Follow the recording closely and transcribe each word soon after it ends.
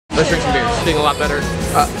Let's drink some beer. Feeling a lot better. Pee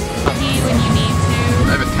when you need to.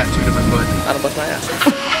 I have a tattoo to my foot. I don't bust my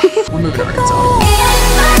ass. We're moving to Arkansas.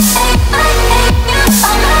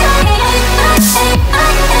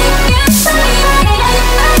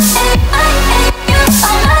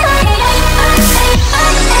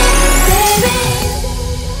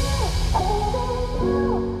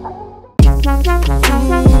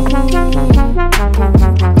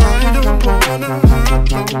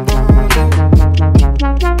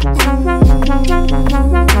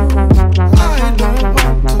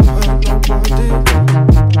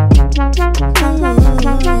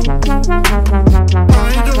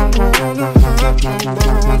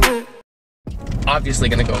 Obviously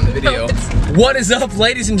gonna go in the video. What is up,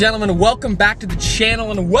 ladies and gentlemen? Welcome back to the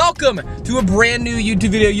channel and welcome to a brand new YouTube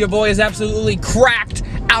video. Your boy is absolutely cracked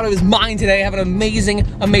out of his mind today. Have an amazing,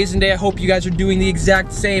 amazing day. I hope you guys are doing the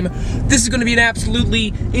exact same. This is gonna be an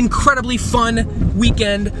absolutely incredibly fun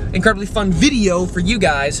weekend, incredibly fun video for you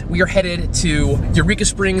guys. We are headed to Eureka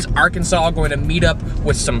Springs, Arkansas, going to meet up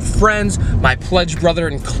with some friends. My pledge brother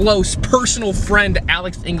and close personal friend,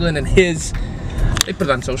 Alex England, and his, they put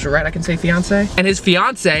it on social, right? I can say fiance. And his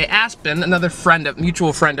fiance, Aspen, another friend,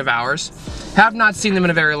 mutual friend of ours. Have not seen them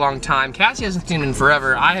in a very long time. Cassie hasn't seen him in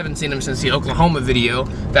forever. I haven't seen him since the Oklahoma video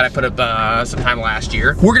that I put up sometime last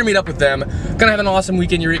year. We're gonna meet up with them. Gonna have an awesome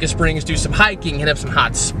weekend in Eureka Springs, do some hiking, hit up some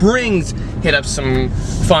hot springs, hit up some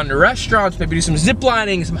fun restaurants, maybe do some zip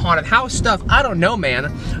lining, some haunted house stuff. I don't know,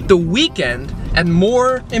 man. The weekend, and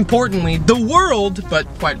more importantly, the world, but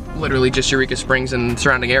quite literally just Eureka Springs and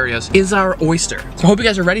surrounding areas, is our oyster. So I hope you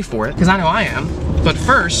guys are ready for it, because I know I am. But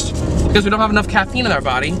first, because we don't have enough caffeine in our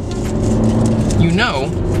body, you know.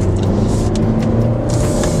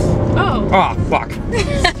 Oh. Oh, fuck.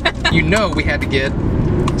 You know we had to get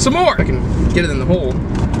some more. I can get it in the hole.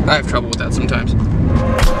 I have trouble with that sometimes.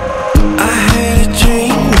 I had a dream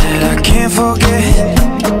that I can't forget.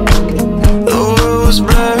 The world was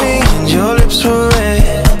blurry and your lips were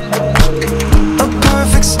red. A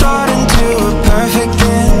perfect start into a perfect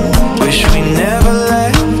end. Wish we never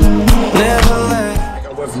left, never left. I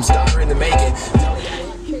went from stuttering to making.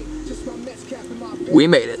 We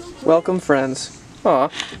made it. Welcome, friends. Aw,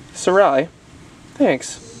 Sarai.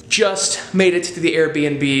 Thanks. Just made it to the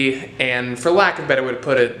Airbnb, and for lack of a better way to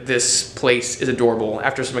put it, this place is adorable.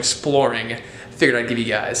 After some exploring, I figured I'd give you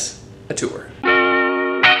guys a tour.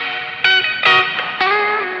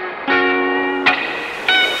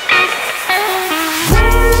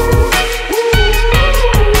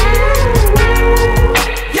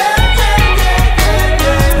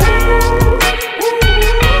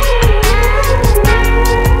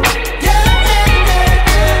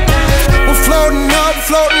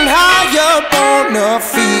 Floating high up on a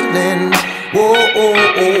feeling, whoa, oh,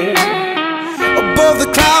 oh. Above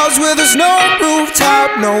the clouds where there's no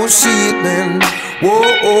rooftop, no ceiling, whoa,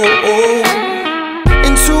 oh, oh.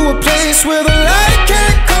 Into a place where the light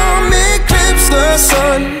can't come, eclipse the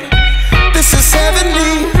sun. This is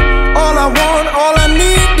heavenly, all I want, all I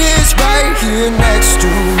need is right here next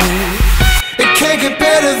to me. It can't get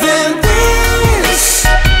better than this.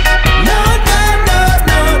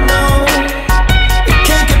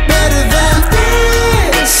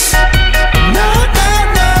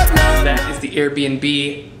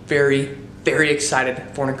 Airbnb, very excited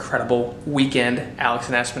for an incredible weekend. Alex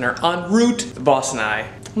and Aspen are en route. The boss and I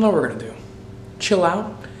don't know what we're gonna do. Chill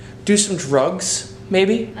out, do some drugs,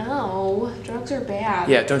 maybe. Oh, drugs are bad.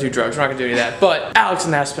 Yeah, don't do drugs, we're not gonna do any of that. But Alex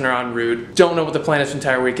and Aspen are en route. Don't know what the plan is for the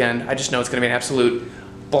entire weekend. I just know it's gonna be an absolute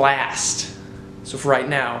blast. So for right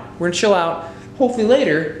now, we're gonna chill out. Hopefully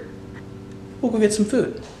later, we'll go get some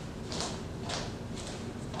food.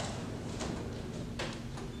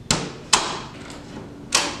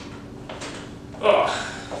 Oh,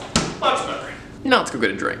 much better. Now let's go get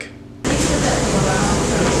a drink.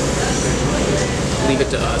 Leave it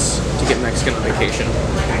to us to get Mexican on vacation.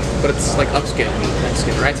 But it's like upscale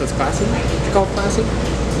Mexican, right? So it's classy? Would you call it classy?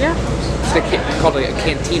 Yeah. It's like called a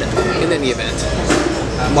cantina in any event.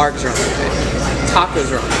 Margs are on the way. Tacos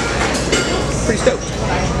are on the way. Pretty stoked.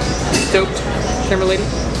 Stoked, camera lady?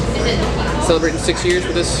 Celebrating 6 years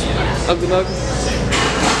with this ugly mug?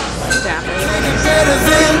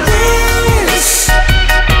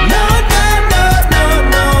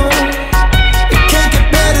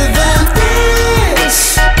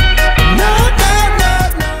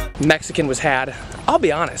 Mexican was had. I'll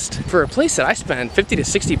be honest, for a place that I spent 50 to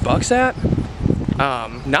 60 bucks at,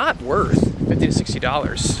 not worth $50 to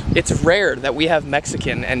 $60. It's rare that we have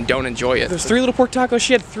Mexican and don't enjoy it. There's 3 little pork tacos,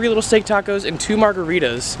 she had 3 little steak tacos and 2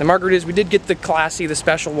 margaritas. The margaritas, we did get the classy, the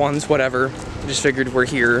special ones, whatever. I just figured we're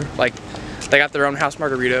here, like, They got their own house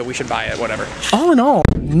margarita. We should buy it, whatever. All in all,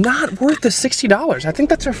 not worth the $60. I think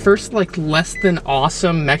that's our first like less than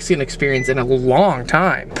awesome Mexican experience in a long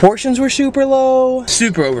time. Portions were super low,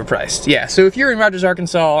 super overpriced. Yeah, so if you're in Rogers,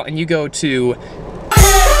 Arkansas and you go to,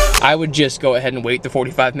 I would just go ahead and wait the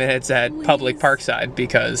 45 minutes at Public Parkside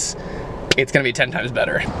because it's gonna be 10 times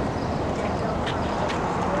better.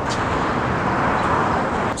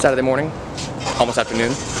 Saturday morning, almost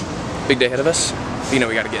afternoon. Big day ahead of us. But you know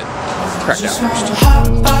we gotta get cracked out first.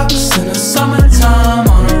 Hot box in the summertime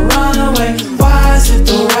on a runaway. Why is it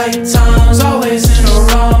the right times always in the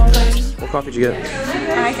wrong place? What coffee did you get?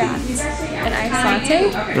 I got an iced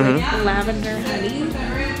latte, lavender honey,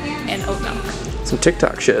 and oat milk. Some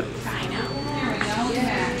TikTok shit. I know.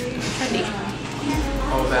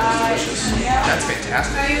 Oh, that is delicious. That's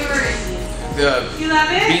fantastic. The bean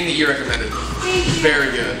that you recommended,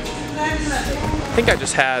 very good. I think I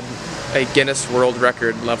just had a Guinness World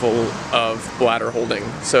Record level of bladder holding.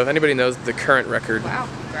 So if anybody knows the current record, Wow,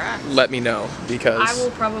 congrats. let me know because I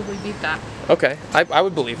will probably beat that. Okay, I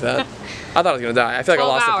would believe that. I thought I was gonna die. I feel like I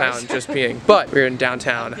 12 lost a hours. pound just peeing. But we're in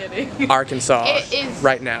downtown kidding. Arkansas It is-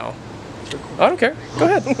 right now. I don't care. Go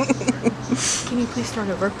ahead. Can you please start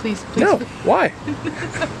over? Please, please. No, why?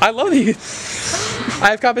 I love you. I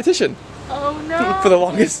have competition Oh no. for the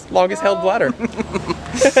longest held bladder.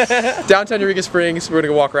 Downtown Eureka Springs. We're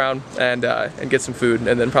gonna go walk around and get some food,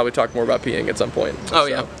 and then probably talk more about peeing at some point. Oh So,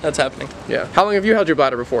 yeah, that's happening. yeah. How long have you held your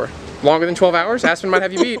bladder before? Longer than 12 hours? Aspen might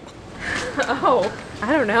have you beat. Oh,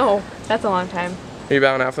 I don't know. That's a long time. Are you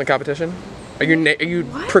bowing out from the competition? Are you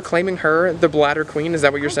proclaiming her the bladder queen? Is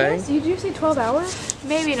that what you're saying? Yes, did you say 12 hours?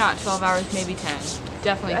 Maybe not 12 hours, maybe 10.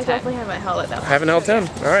 Definitely 10. I definitely haven't held it that I long. haven't held 10.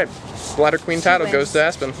 All right. Bladder queen title wins. goes to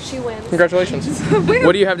Aspen. She wins. Congratulations.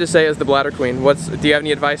 What do you have to say as the bladder queen? Do you have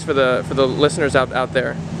any advice for the listeners out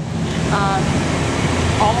there?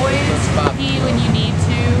 Always pee when you need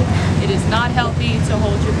to. It is not healthy to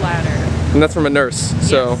hold your bladder. And that's from a nurse,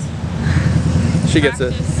 so she gets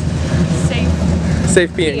it. Practice safe.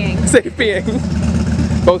 Safe peeing. Safe peeing.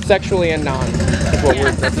 Both sexually and non. That's what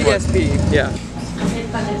we're. That's PSP. Yeah.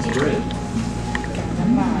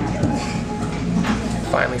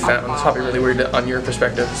 Finally found. It's probably really weird on your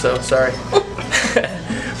perspective, so sorry.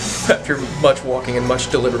 After much walking and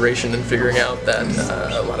much deliberation and figuring out that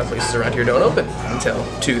a lot of places around here don't open until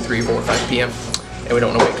 2, 3, 4, 5 p.m. And we don't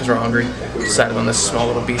want to wait because we're hungry. We decided on this small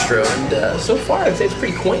little bistro, and so far I'd say it's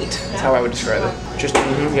pretty quaint. That's how I would describe it. Just you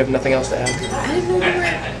have nothing else to add.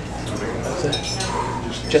 That's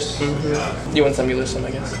it. Just you want some, you lose some,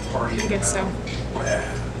 I guess. I guess so.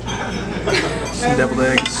 Some deviled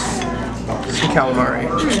eggs, some calamari,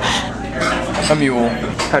 a mule.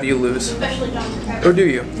 How do you lose? Or do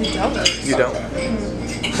you? You don't. You don't.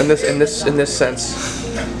 In this sense,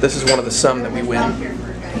 this is one of the some that we win.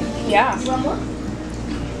 Yeah.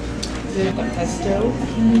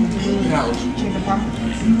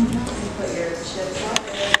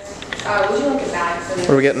 What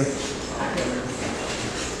are we getting?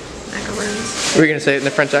 Macaroons. Were you gonna say it in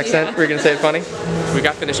a French accent? Were you gonna say it funny? We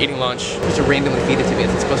got finished eating lunch. Just to randomly feed it to me.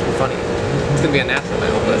 It's supposed to be funny. It's gonna be a natural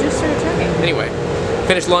now, but Just started talking. anyway.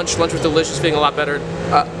 Finished lunch. Lunch was delicious, feeling a lot better.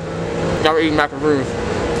 Now we're eating macaroons.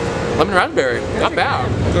 Lemon raspberry. Not bad.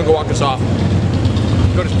 I'm gonna go walk this off.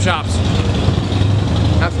 Go to some shops.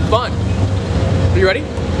 Have some fun. Are you ready?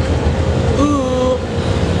 Ooh.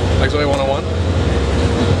 Like Zoe 101?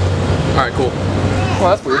 Alright, cool. Well,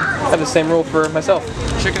 that's weird. I have the same rule for myself.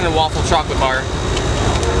 Chicken and waffle chocolate bar.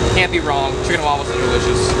 Can't be wrong. Chicken and waffles are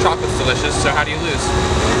delicious. Chocolate's delicious, so how do you lose?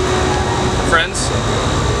 Friends?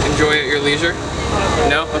 Enjoy at your leisure?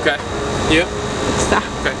 No? Okay. You? Stop.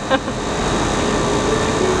 Okay.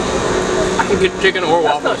 I can get chicken or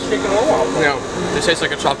waffles. Chicken or waffle. No, this tastes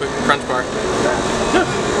like a chocolate crunch bar.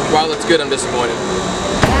 While it's good, I'm disappointed.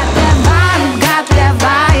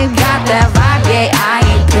 Got that vibe, yeah, I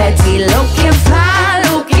ain't petty. Looking fly,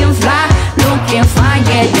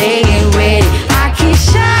 yeah, they ain't ready. I can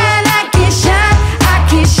shine,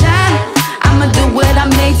 I'ma do what I'm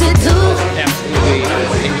made to do. Absolutely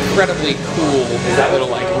incredibly cool little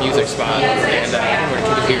like music spot, and we're gonna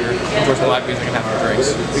keep it here, enjoy some live music and have some drinks.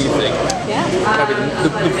 What do you think? Yeah. Probably the move.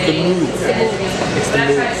 It's the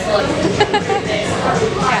move.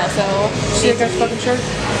 Yeah, so. See that guy's fucking shirt?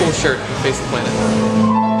 Cool shirt, face the planet.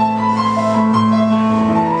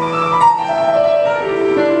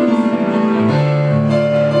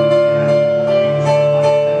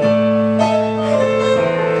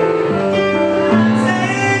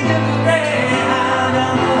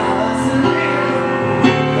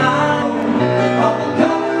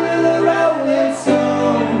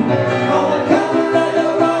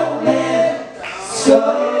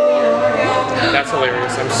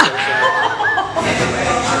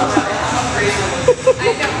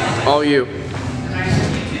 All you.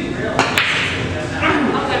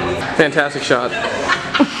 Fantastic shot.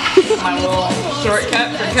 My little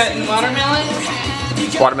shortcut for cutting watermelon.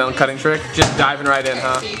 Watermelon cutting trick. Just diving right in,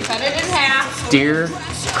 huh? You cut it in half. Dear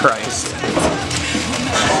Christ.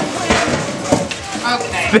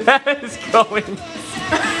 Okay. That is going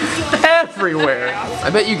everywhere. I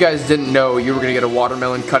bet you guys didn't know you were gonna get a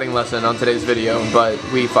watermelon cutting lesson on today's video, but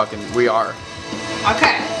we are.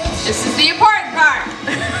 Okay. This is the important part.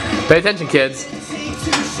 Pay attention, kids.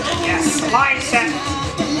 Yes. Slice it.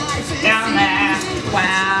 Down there.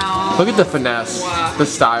 Wow. Look at the finesse, the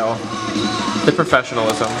style, the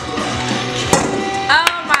professionalism.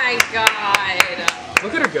 Oh my god.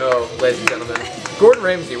 Look at her go, ladies and gentlemen. Gordon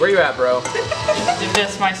Ramsay, where you at, bro?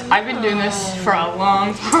 I've been doing this for a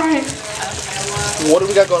long time. What do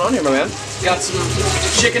we got going on here, my man? Got some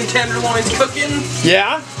chicken tenderloins cooking.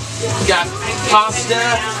 Yeah? Got pasta,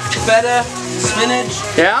 feta, spinach,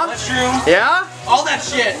 Yeah? mushroom, Yeah? all that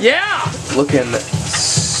shit. Yeah! Looking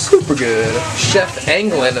super good. Chef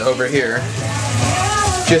Anglin over here.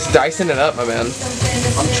 Just dicing it up, my man.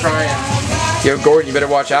 I'm trying. Yo, Gordon, you better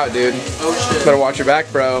watch out, dude. Oh shit. Better watch your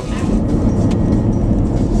back, bro.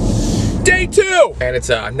 Day 2! And it's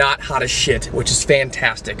not hot as shit, which is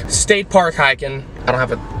fantastic. State Park hiking. I don't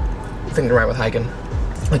have a thing to write with hiking.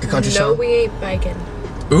 Like a country song. No, we ain't biking.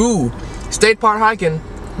 Ooh, State Park hiking.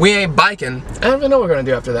 We ain't biking. I don't even know what we're gonna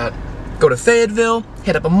do after that. Go to Fayetteville,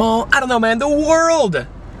 hit up a mall. I don't know, man. The world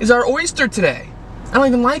is our oyster today. I don't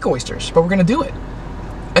even like oysters, but we're gonna do it.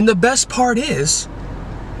 And the best part is,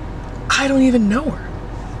 I don't even know her.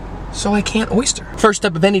 So I can't oyster. First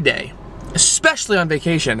step of any day, especially on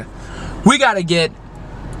vacation, we gotta get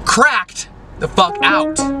cracked the fuck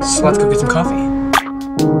out. So let's go get some coffee.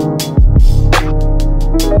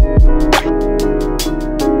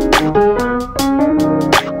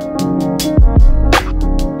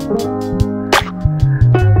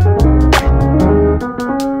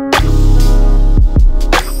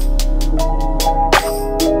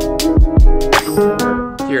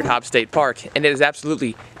 Here at Hobbs State Park, and it is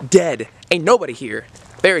absolutely dead. Ain't nobody here.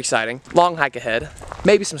 Very exciting. Long hike ahead.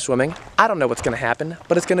 Maybe some swimming. I don't know what's gonna happen,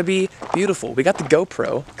 but it's gonna be beautiful. We got the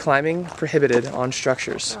GoPro. Climbing prohibited on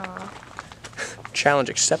structures. Challenge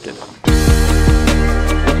accepted.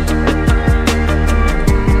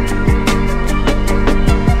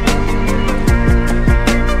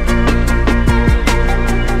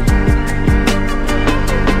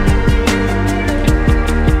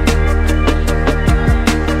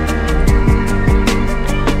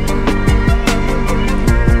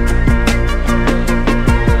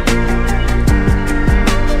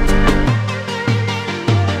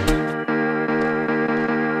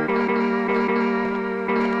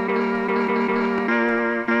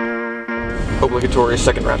 Obligatory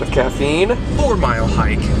second round of caffeine. 4-mile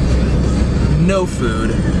hike. No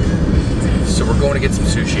food. So we're going to get some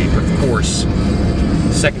sushi, but of course,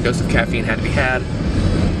 second dose of caffeine had to be had.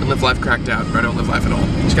 And live life cracked out, or I don't live life at all.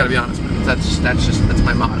 Just gotta be honest, man. That's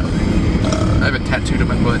my motto. I have it tattooed on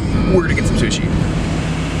my butt. We're gonna get some sushi.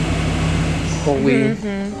 Holy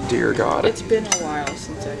dear God. It's been a while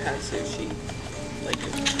since I've had sushi.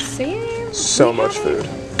 Same. So much food.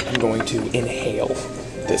 I'm going to inhale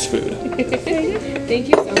this food. Thank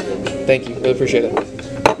you so much. Thank you, really appreciate it.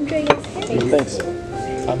 Enjoy your stay. Thanks.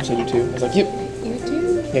 I almost said you too. I was like, you. You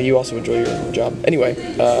too. Yeah, you also enjoy your job. Anyway,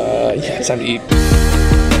 yeah, it's time to eat.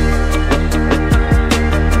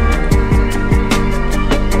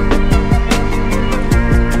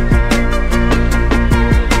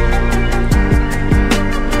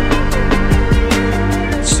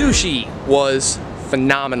 Sushi was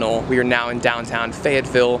phenomenal. We are now in downtown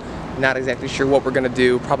Fayetteville. Not exactly sure what we're gonna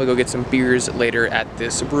do. Probably go get some beers later at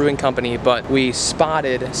this brewing company, but we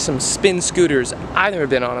spotted some spin scooters. I've never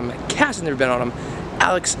been on them. Cass has never been on them.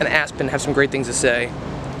 Alex and Aspen have some great things to say.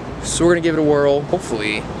 So we're gonna give it a whirl.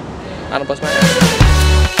 Hopefully, I don't bust my ass.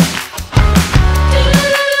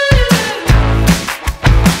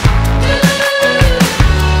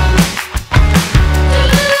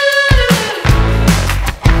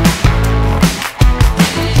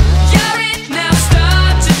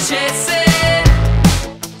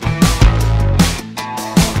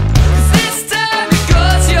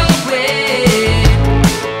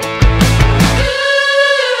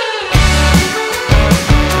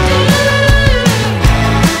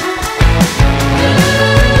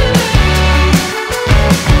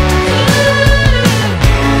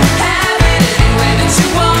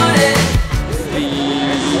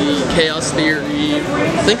 Chaos Theory,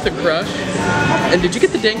 I think The Crush. And did you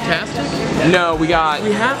get the Danktastic? No, we got.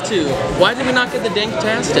 We have to. Why did we not get the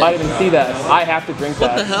Danktastic? I didn't even see that. I have to drink that.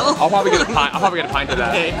 What the hell? I'll probably get a pint. I'll probably get a pint of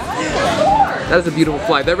that. Okay. That is a beautiful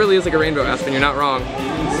flight. That really is like a rainbow, Aspen. You're not wrong.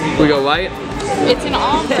 We go light. It's an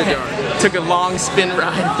almond. Took a long spin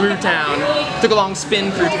ride through town. Took a long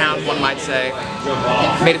spin through town, one might say.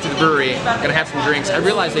 Made it to the brewery. Gonna have some drinks. I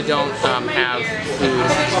realize they don't have food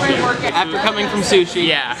here. After coming from sushi.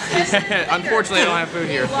 Yeah. Unfortunately, I don't have food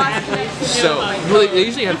here. So, really, they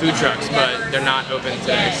usually have food trucks, but they're not open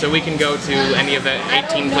today. So we can go to any of the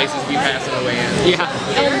 18 places we passed on the way in. Yeah.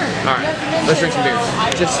 Alright, let's drink some beer.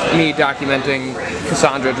 Just me documenting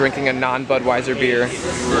Cassandra drinking a non-Budweiser beer.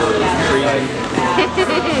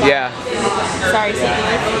 Yeah. Sorry,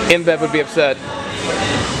 Steve. InBev would be upset.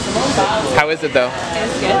 How is it though?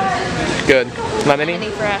 It's Good. good. Lemony?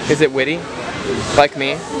 Lemony fresh. Is it witty? Like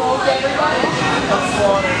me?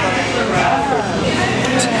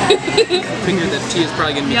 Figured that tea is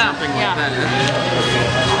probably going to be jumping like that.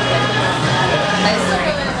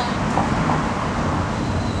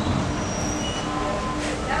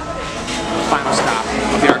 Final stop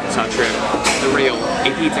of the Arkansas trip. The Rail,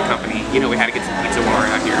 a pizza company. You know we had to get some pizza when we were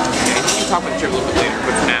out here. And we can talk about the trip a little bit later,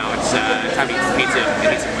 but for now it's time to eat some pizza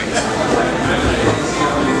and eat some wings.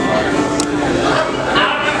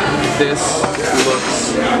 This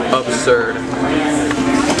looks absurd.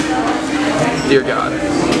 Dear God.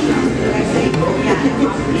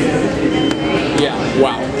 Yeah,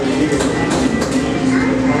 wow.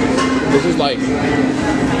 This is like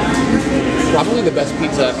probably the best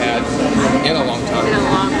pizza I've had in a long time. In a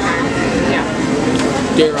long time. Yeah.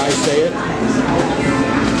 Dare I say it?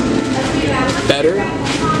 Better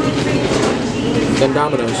than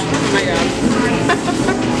Domino's. Oh my god.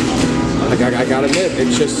 Like I gotta admit,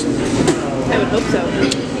 it's just. I would hope so.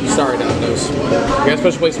 Sorry, Domino's. You got a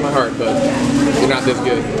special place in my heart, but you're not this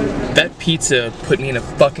good. That pizza put me in a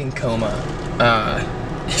fucking coma.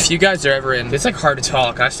 If you guys are ever in, it's like hard to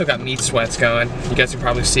talk. I still got meat sweats going. You guys can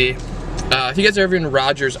probably see. If you guys are ever in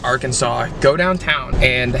Rogers, Arkansas, go downtown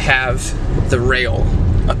and have the Rail,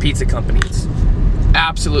 a pizza company. It's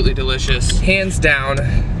absolutely delicious. Hands down,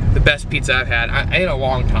 the best pizza I've had in a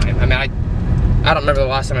long time. I mean, I don't remember the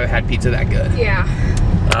last time I had pizza that good. Yeah.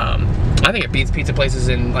 I think it beats pizza places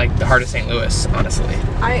in like the heart of St. Louis, honestly.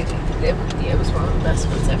 It was one of the best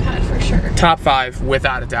ones I've had for sure. Top 5,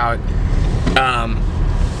 without a doubt.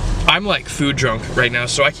 I'm like food drunk right now,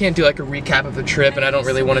 so I can't do like a recap of the trip, and I don't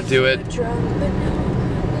really want to do it.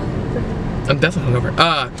 I'm definitely hungover.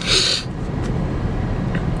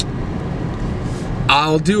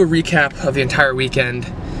 I'll do a recap of the entire weekend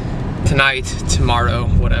tonight, tomorrow,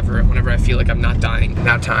 whatever, whenever I feel like I'm not dying.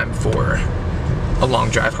 Now time for a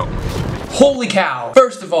long drive home. Holy cow!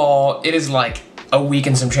 First of all, it is like a week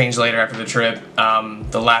and some change later after the trip.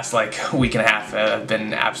 The last like week and a half have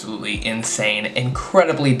been absolutely insane,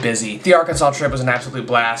 incredibly busy. The Arkansas trip was an absolute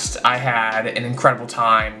blast. I had an incredible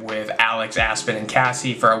time with Alex, Aspen, and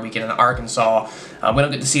Cassie for our weekend in Arkansas. We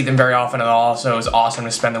don't get to see them very often at all, so it was awesome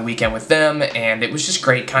to spend the weekend with them, and it was just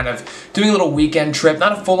great kind of doing a little weekend trip,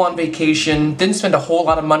 not a full-on vacation. Didn't spend a whole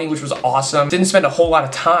lot of money, which was awesome. Didn't spend a whole lot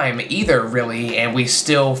of time either, really, and we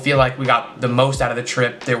still feel like we got the most out of the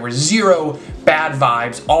trip. There were zero bad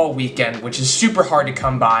vibes all weekend, which is super hard to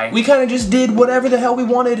come by. We kind of just did whatever the hell we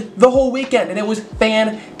wanted the whole weekend, and it was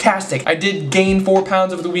fantastic. I did gain 4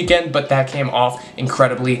 pounds over the weekend, but that came off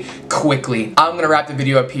incredibly quickly. I'm gonna wrap the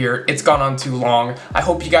video up here. It's gone on too long. I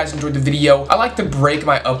hope you guys enjoyed the video. I like to break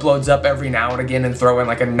my uploads up every now and again and throw in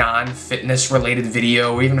like a non-fitness related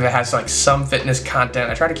video, or even if it has like some fitness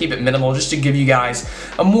content. I try to keep it minimal just to give you guys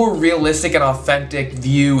a more realistic and authentic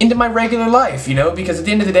view into my regular life, you know, because at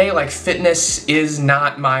the end of the day, like, fitness is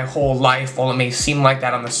not my whole life. While it may seem like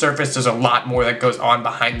that on the surface, there's a lot more that goes on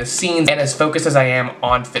behind the scenes, and as focused as I am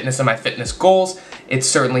on fitness and my fitness goals, it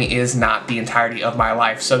certainly is not the entirety of my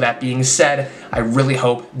life. So that being said, I really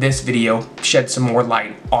hope this video sheds some more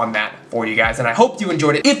light on that for you guys, and I hope you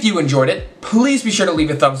enjoyed it. If you enjoyed it, please be sure to leave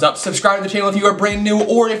a thumbs up, subscribe to the channel if you are brand new,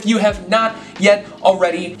 or if you have not yet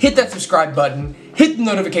already, hit that subscribe button, hit the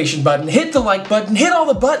notification button, hit the like button, hit all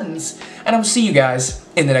the buttons, and I will see you guys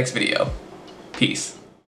in the next video. Peace.